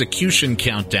 Asay's execution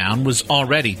countdown was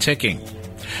already ticking.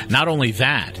 Not only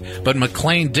that, but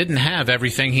McClain didn't have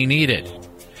everything he needed.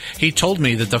 He told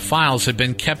me that the files had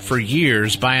been kept for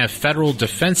years by a federal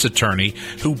defense attorney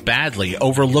who badly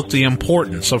overlooked the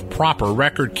importance of proper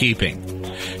record keeping.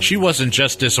 She wasn't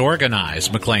just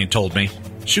disorganized, McClain told me.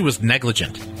 She was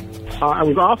negligent. I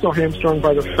was also hamstrung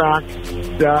by the fact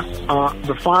that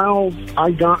the files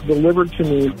I got delivered to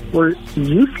me were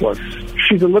useless.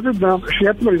 She delivered them. She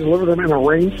had somebody deliver them in a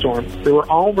rainstorm. They were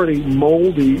already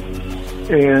moldy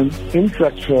and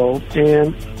insect-filled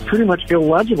and pretty much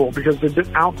illegible because they'd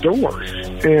been outdoors.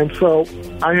 And so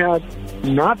I had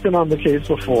not been on the case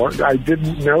before. I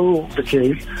didn't know the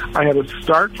case. I had to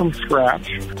start from scratch.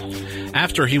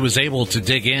 After he was able to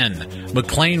dig in,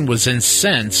 McClain was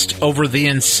incensed over the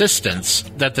insistence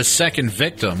that the second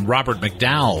victim, Robert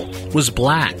McDowell, was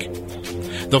black.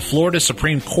 The Florida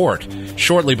Supreme Court,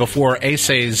 shortly before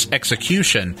Asay's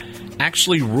execution,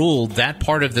 actually ruled that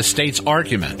part of the state's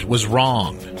argument was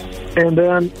wrong. And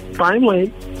then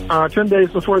finally, 10 days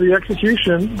before the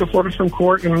execution, the Florida Supreme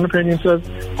Court, in an opinion, says,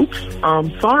 oops,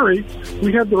 sorry,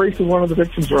 we had the race of one of the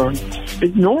victims wrong,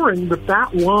 ignoring that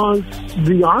that was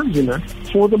the argument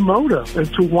for the motive as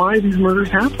to why these murders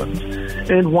happened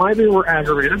and why they were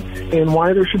aggravated and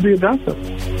why there should be a death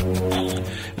sentence.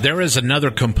 There is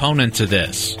another component to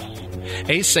this.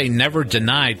 Asay never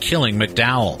denied killing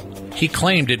McDowell. He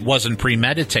claimed it wasn't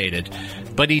premeditated,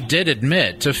 but he did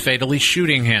admit to fatally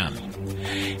shooting him.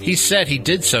 He said he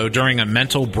did so during a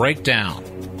mental breakdown.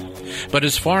 But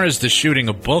as far as the shooting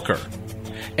of Booker,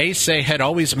 Asay had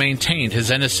always maintained his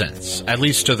innocence, at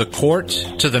least to the court,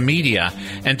 to the media,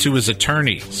 and to his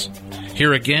attorneys.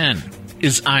 Here again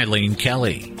is Eileen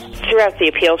Kelley. Throughout the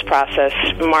appeals process,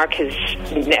 Mark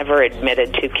has never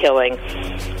admitted to killing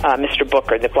Mr.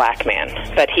 Booker, the black man,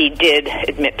 but he did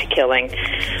admit to killing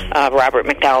Robert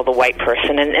McDowell, the white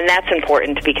person, and that's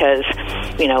important because,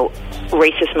 you know,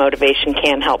 racist motivation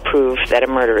can help prove that a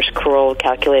murder is cruel,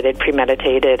 calculated,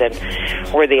 premeditated,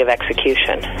 and worthy of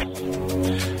execution.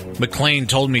 McClain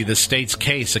told me the state's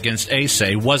case against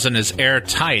Asay wasn't as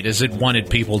airtight as it wanted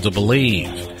people to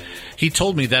believe. He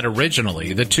told me that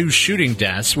originally the two shooting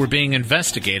deaths were being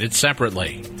investigated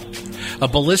separately. A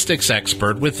ballistics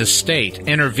expert with the state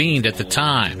intervened at the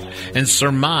time and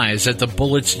surmised that the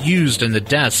bullets used in the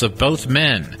deaths of both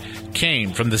men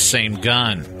came from the same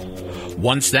gun.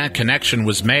 Once that connection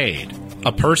was made,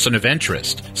 a person of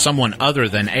interest, someone other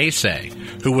than Asay,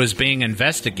 who was being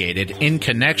investigated in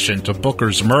connection to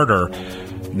Booker's murder,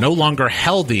 no longer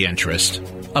held the interest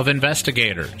of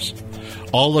investigators.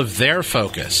 All of their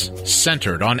focus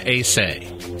centered on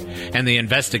Asay, and the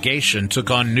investigation took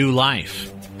on new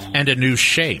life and a new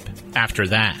shape after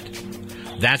that.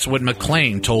 That's what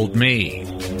McClain told me.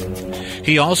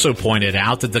 He also pointed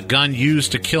out that the gun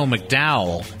used to kill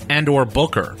McDowell and or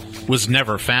Booker was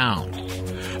never found.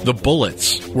 The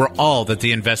bullets were all that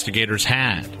the investigators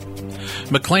had.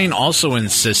 McClain also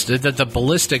insisted that the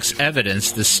ballistics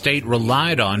evidence the state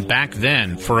relied on back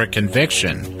then for a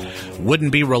conviction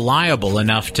wouldn't be reliable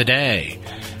enough today.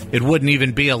 It wouldn't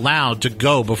even be allowed to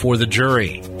go before the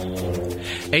jury.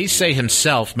 Asay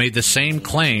himself made the same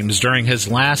claims during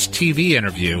his last TV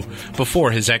interview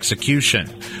before his execution,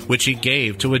 which he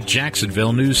gave to a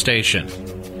Jacksonville news station.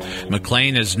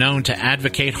 McClain is known to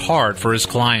advocate hard for his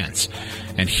clients,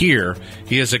 and here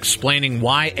he is explaining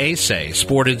why Asay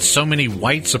sported so many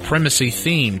white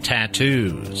supremacy-themed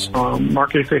tattoos.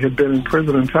 Mark Asay had been in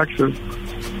prison in Texas.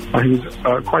 He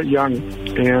was quite young,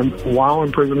 and while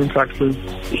in prison in Texas,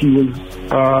 he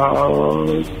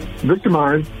was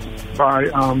victimized by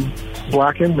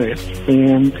black inmates,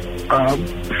 and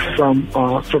some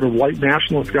sort of white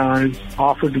nationalist guys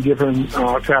offered to give him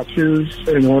tattoos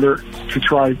in order to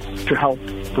try to help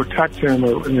protect him,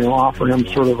 or offer him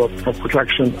sort of a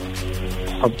protection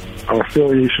of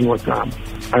affiliation with them.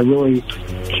 I really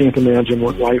can't imagine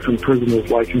what life in prison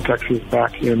was like in Texas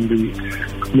back in the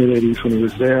mid-'80s when he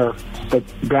was there. But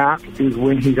that is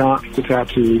when he got the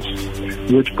tattoos,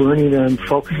 which Bernie then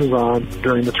focuses on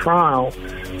during the trial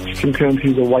to contend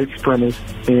he's a white supremacist,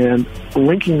 and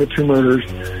linking the two murders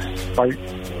by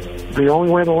the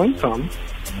only way to link them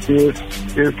is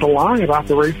to lie about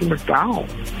the race of McDowell.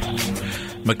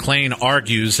 McClain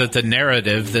argues that the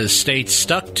narrative the state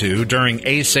stuck to during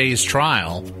Asay's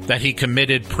trial, that he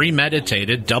committed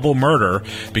premeditated double murder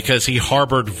because he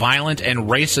harbored violent and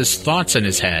racist thoughts in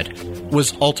his head,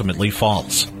 was ultimately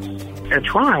false. At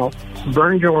trial,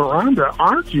 Bernie Rionda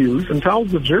argues and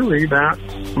tells the jury that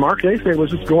Mark Asay was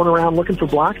just going around looking for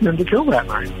black men to kill that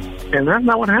night. And that's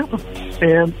not what happened.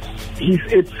 And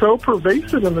it's so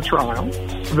pervasive in the trial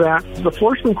that the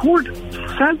Florsman court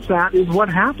says that is what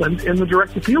happened in the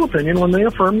direct appeal opinion when they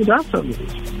affirmed the death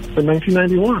sentences in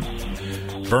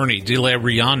 1991. Bernie de la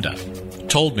Rionda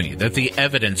told me that the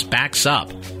evidence backs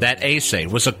up that Asay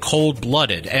was a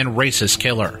cold-blooded and racist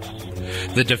killer.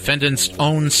 The defendant's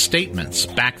own statements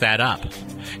back that up.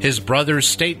 His brother's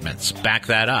statements back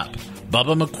that up.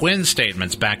 Bubba McQuinn's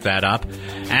statements back that up,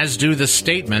 as do the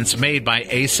statements made by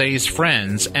Asay's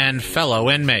friends and fellow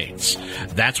inmates.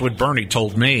 That's what Bernie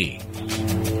told me.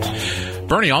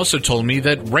 Bernie also told me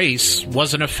that race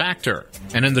wasn't a factor,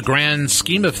 and in the grand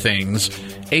scheme of things,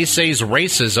 Asay's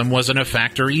racism wasn't a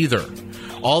factor either.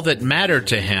 All that mattered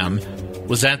to him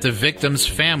was that the victims'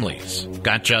 families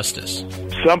got justice.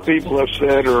 Some people have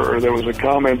said, or there was a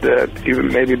comment that even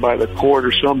maybe by the court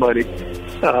or somebody,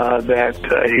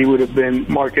 that he would have been,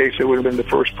 Mark Asay would have been the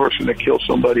first person to kill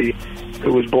somebody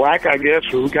who was black, I guess,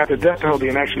 who got the death penalty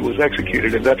and actually was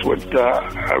executed. And that's what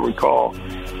I recall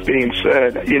being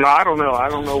said. I don't know. I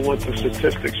don't know what the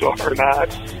statistics are or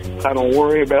not. I don't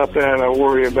worry about that. I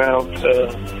worry about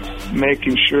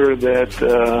making sure that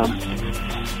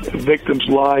victims'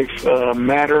 life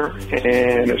matter,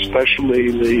 and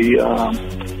especially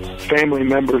the family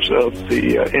members of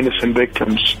the innocent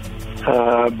victims.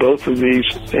 Both of these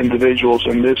individuals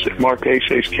in Mark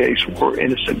Asay's case were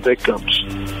innocent victims.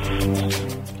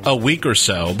 A week or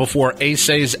so before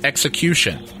Asay's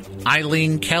execution,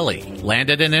 Eileen Kelley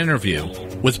landed an interview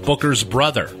with Booker's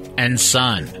brother and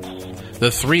son.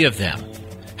 The three of them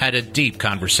had a deep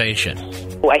conversation.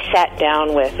 I sat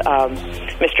down with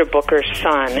Mr. Booker's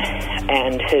son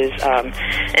and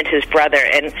his brother,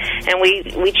 and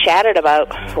we chatted about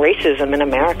racism in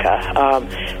America,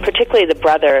 particularly the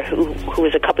brother who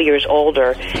was a couple years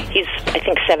older. He's, I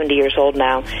think, 70 years old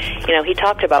now. He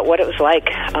talked about what it was like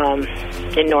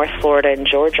in North Florida and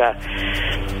Georgia,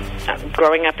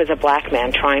 growing up as a black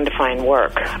man trying to find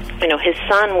work. His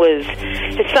son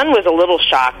was a little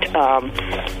shocked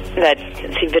that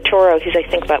Vittorio, he's I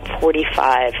think about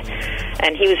 45,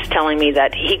 and he was telling me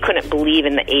that he couldn't believe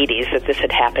in the 80s that this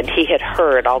had happened. He had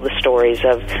heard all the stories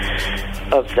of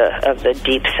the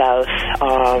Deep South,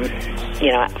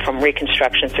 from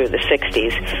Reconstruction through the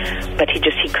 60s, but he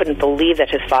couldn't believe that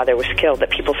his father was killed, that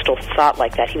people still thought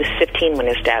like that. He was 15 when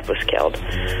his dad was killed.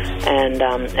 And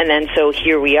then so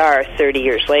here we are 30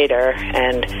 years later,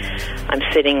 and I'm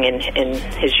sitting in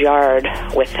his yard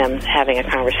with him, having a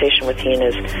conversation with he and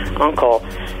his uncle,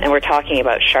 and we're talking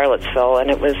about Charlottesville,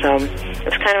 and it was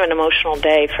kind of an emotional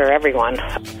day for everyone.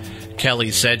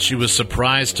 Kelley said she was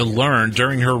surprised to learn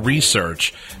during her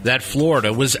research that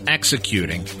Florida was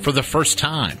executing, for the first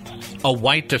time, a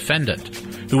white defendant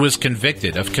who was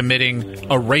convicted of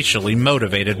committing a racially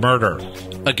motivated murder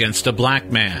against a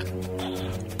black man.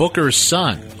 Booker's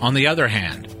son, on the other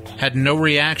hand, had no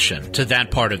reaction to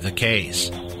that part of the case.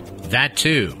 That,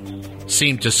 too,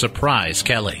 seemed to surprise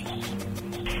Kelley.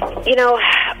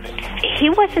 He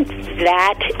wasn't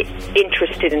that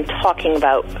interested in talking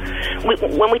about...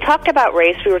 When we talked about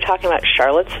race, we were talking about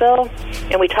Charlottesville,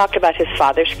 and we talked about his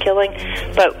father's killing.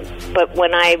 But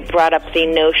when I brought up the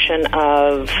notion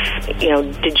of,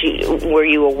 were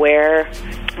you aware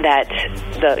that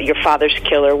your father's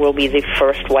killer will be the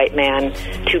first white man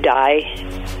to die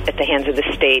at the hands of the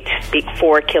state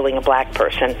before killing a black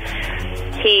person,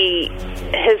 he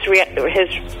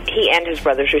and his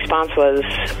brother's response was,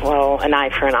 well, an eye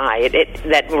for an eye.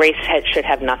 That race should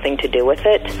have nothing to do with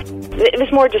it. It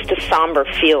was more just a somber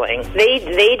feeling. They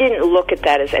didn't look at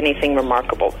that as anything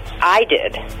remarkable. I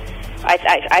did.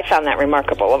 I found that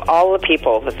remarkable. Of all the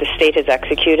people that the state has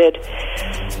executed,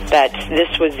 that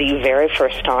this was the very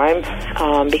first time,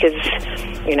 because,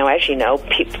 you know, as you know,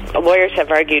 lawyers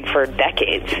have argued for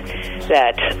decades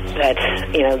that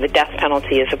the death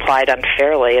penalty is applied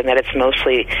unfairly, and that it's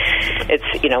mostly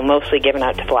given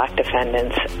out to black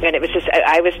defendants. And it was just,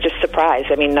 I was just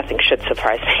surprised. I mean, nothing should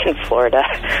surprise me in Florida.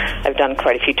 I've done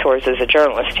quite a few tours as a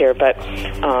journalist here, but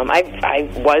I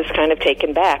was kind of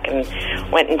taken back and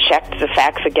went and checked the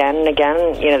facts again and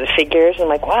again, you know, the figures, and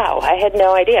like, wow, I had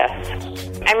no idea.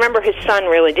 I remember his son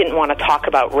really didn't want to talk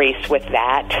about race with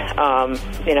that.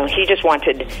 You know, he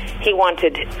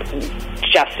wanted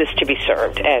justice to be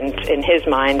served, and in his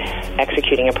mind,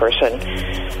 executing a person,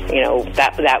 you know,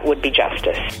 that would be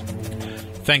justice.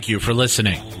 Thank you for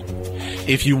listening.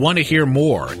 If you want to hear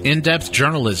more in-depth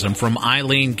journalism from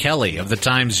Eileen Kelley of the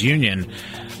Times-Union,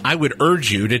 I would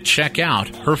urge you to check out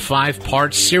her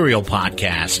 5-part serial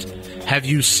podcast, Have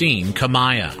You Seen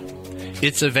Kamaya?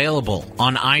 It's available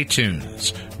on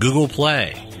iTunes, Google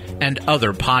Play, and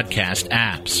other podcast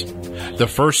apps. The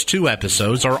first 2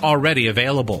 episodes are already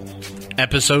available.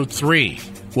 Episode 3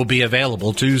 will be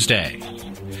available Tuesday.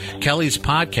 Kelley's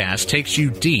podcast takes you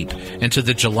deep into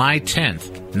the July 10th,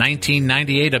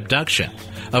 1998 abduction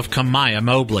of Kamaya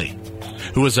Mobley,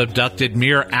 who was abducted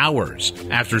mere hours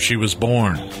after she was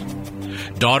born.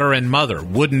 Daughter and mother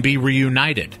wouldn't be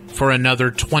reunited for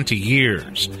another 20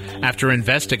 years after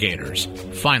investigators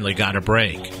finally got a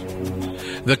break.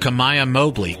 The Kamaya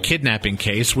Mobley kidnapping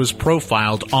case was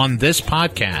profiled on this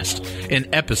podcast in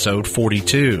episode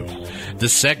 42. The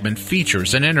segment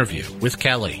features an interview with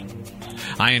Kelley.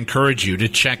 I encourage you to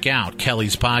check out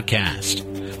Kelley's podcast.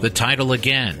 The title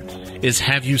again is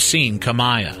Have You Seen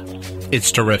Kamaya?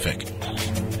 It's terrific.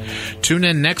 Tune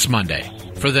in next Monday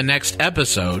for the next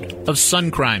episode of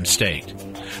Sun Crime State,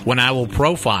 when I will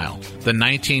profile the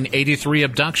 1983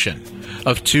 abduction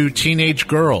of 2 teenage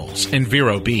girls in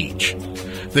Vero Beach.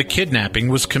 The kidnapping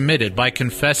was committed by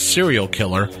confessed serial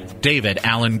killer David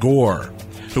Allen Gore,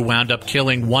 who wound up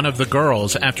killing one of the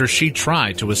girls after she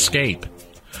tried to escape.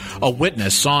 A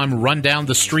witness saw him run down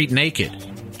the street naked,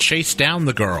 chase down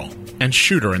the girl, and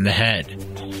shoot her in the head.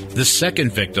 The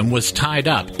second victim was tied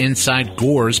up inside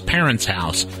Gore's parents'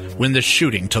 house when the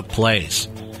shooting took place.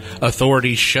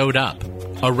 Authorities showed up,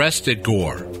 arrested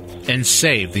Gore, and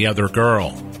saved the other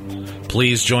girl.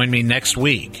 Please join me next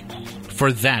week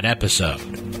for that episode.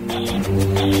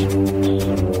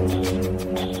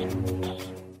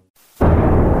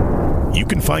 You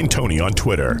can find Tony on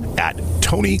Twitter at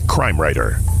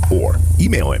TonyCrimeWriter or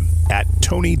email him at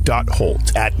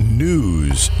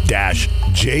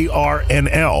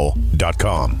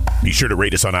tony.holt@news-jrnl.com. Be sure to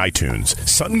rate us on iTunes.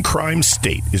 Sun Crime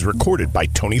State is recorded by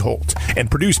Tony Holt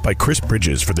and produced by Chris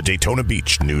Bridges for the Daytona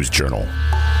Beach News Journal.